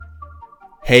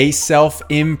Hey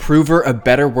self-improver, a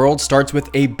better world starts with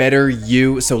a better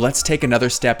you, so let's take another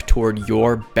step toward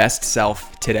your best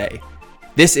self today.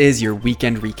 This is your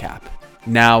weekend recap.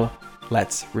 Now,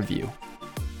 let's review.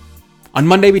 On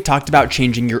Monday, we talked about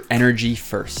changing your energy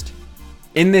first.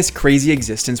 In this crazy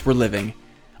existence we're living,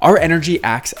 our energy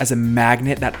acts as a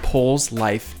magnet that pulls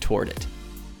life toward it.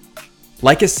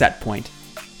 Like a set point,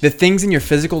 the things in your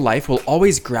physical life will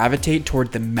always gravitate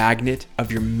toward the magnet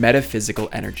of your metaphysical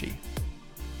energy.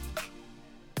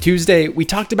 Tuesday, we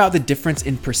talked about the difference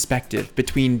in perspective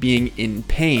between being in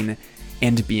pain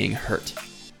and being hurt.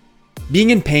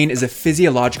 Being in pain is a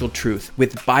physiological truth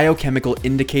with biochemical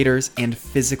indicators and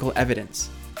physical evidence.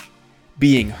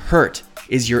 Being hurt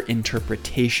is your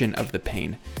interpretation of the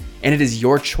pain, and it is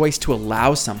your choice to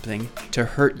allow something to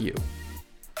hurt you.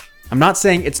 I'm not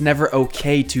saying it's never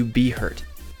okay to be hurt.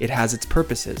 It has its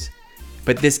purposes,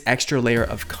 but this extra layer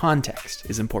of context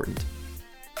is important.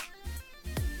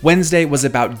 Wednesday was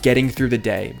about getting through the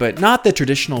day, but not the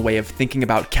traditional way of thinking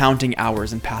about counting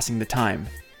hours and passing the time.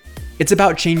 It's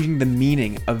about changing the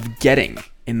meaning of getting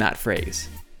in that phrase.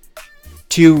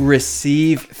 To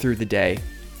receive through the day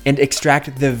and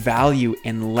extract the value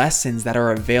and lessons that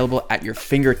are available at your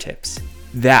fingertips.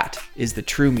 That is the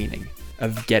true meaning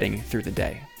of getting through the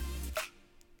day.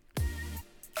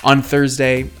 On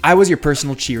Thursday, I was your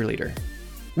personal cheerleader.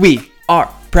 We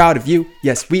are proud of you.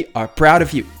 Yes, we are proud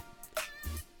of you.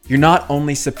 You're not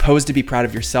only supposed to be proud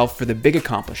of yourself for the big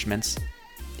accomplishments,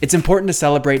 it's important to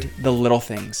celebrate the little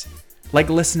things, like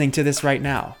listening to this right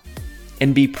now,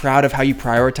 and be proud of how you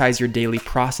prioritize your daily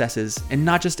processes and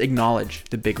not just acknowledge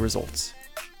the big results.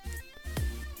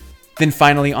 Then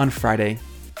finally, on Friday,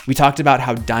 we talked about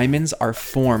how diamonds are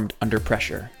formed under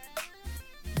pressure.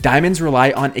 Diamonds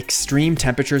rely on extreme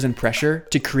temperatures and pressure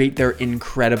to create their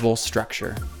incredible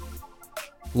structure.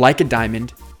 Like a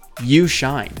diamond, you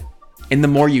shine. And the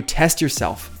more you test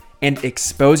yourself and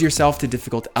expose yourself to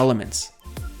difficult elements,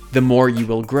 the more you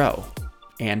will grow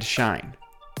and shine.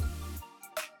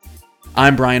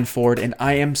 I'm Brian Ford, and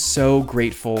I am so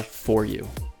grateful for you.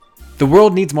 The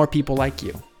world needs more people like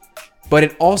you, but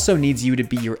it also needs you to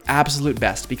be your absolute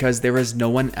best because there is no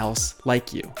one else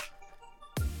like you.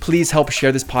 Please help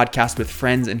share this podcast with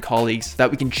friends and colleagues so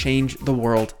that we can change the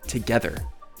world together.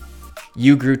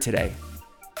 You grew today.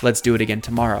 Let's do it again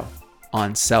tomorrow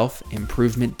on Self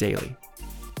Improvement Daily.